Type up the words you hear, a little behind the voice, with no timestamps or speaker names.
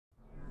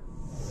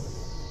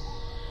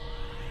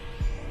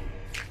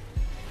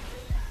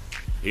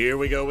Here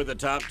we go with the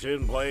top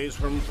 10 plays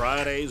from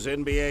Friday's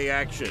NBA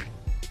action.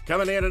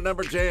 Coming in at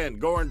number 10,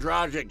 Goran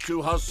Dragic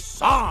to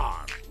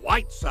Hassan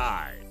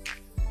Whiteside.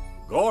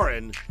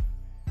 Goran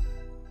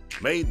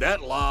made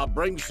that lob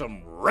bring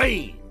some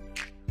rain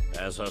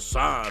as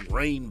Hassan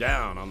rained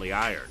down on the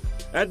iron.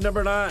 At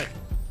number 9,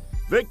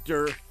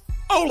 Victor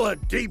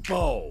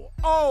Oladipo.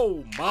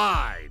 Oh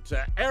my,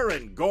 to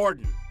Aaron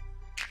Gordon.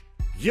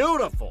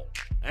 Beautiful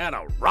and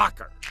a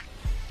rocker.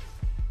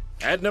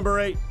 At number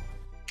 8,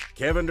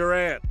 Kevin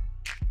Durant.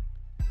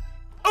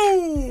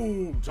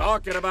 Ooh,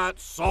 talking about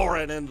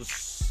soaring and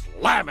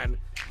slamming.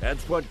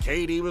 That's what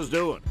KD was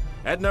doing.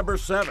 At number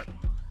 7,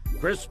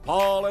 Chris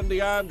Paul and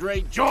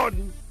DeAndre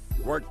Jordan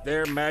work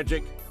their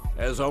magic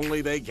as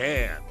only they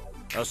can,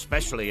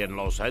 especially in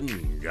Los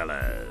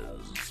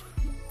Angeles.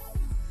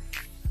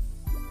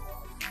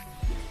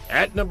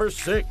 At number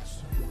 6,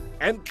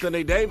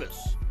 Anthony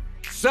Davis,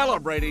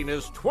 celebrating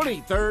his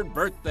 23rd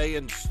birthday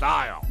in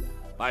style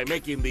by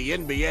making the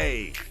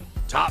NBA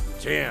top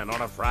 10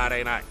 on a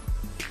Friday night.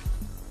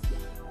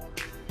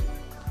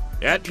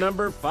 At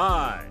number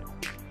 5,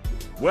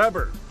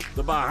 Weber,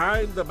 the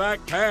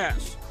behind-the-back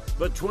pass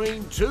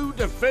between two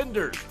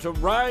defenders to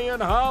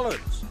Ryan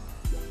Hollins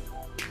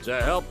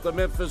to help the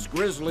Memphis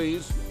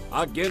Grizzlies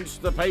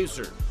against the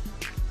Pacers.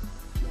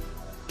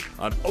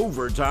 An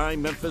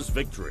overtime Memphis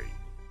victory.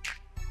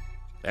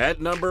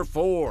 At number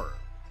 4,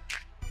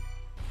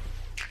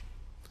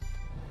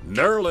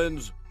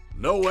 Nerlens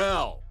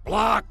Noel,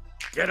 block,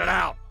 get it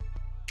out.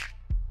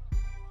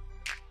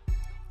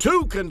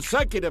 2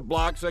 consecutive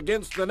blocks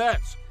against the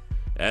Nets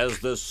as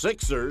the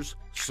Sixers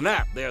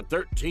snap their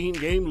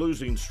 13-game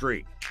losing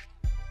streak.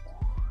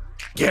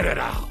 Get it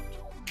out.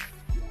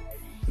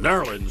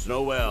 Nerlens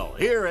Noel.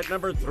 Here at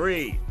number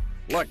 3,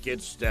 look at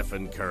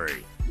Stephen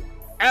Curry.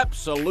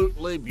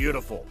 Absolutely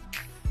beautiful.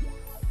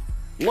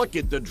 Look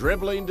at the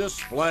dribbling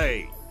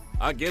display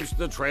against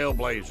the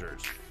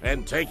Trailblazers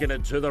and taking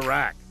it to the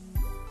rack.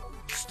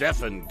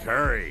 Stephen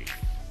Curry.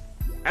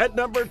 At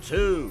number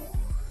 2,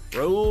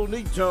 Raul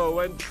Neto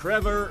and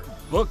Trevor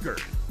Booker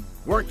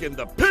working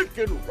the pick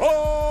and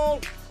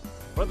roll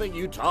for the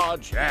Utah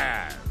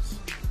Jazz.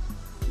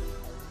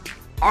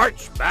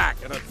 Arch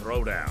back in a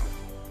throwdown.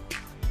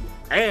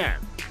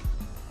 And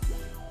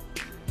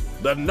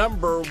the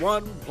number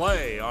 1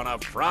 play on a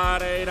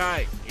Friday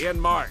night in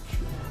March,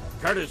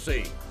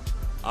 courtesy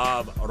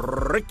of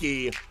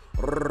Ricky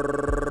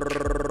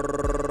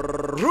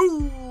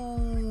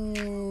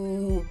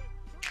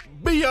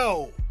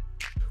Rubio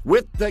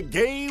with the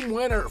game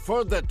winner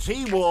for the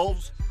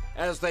T-Wolves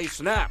as they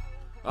snap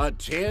a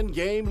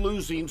 10-game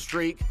losing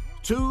streak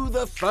to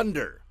the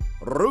Thunder.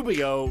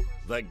 Rubio,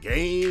 the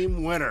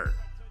game winner.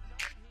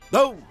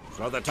 Those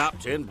are the top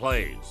 10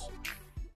 plays.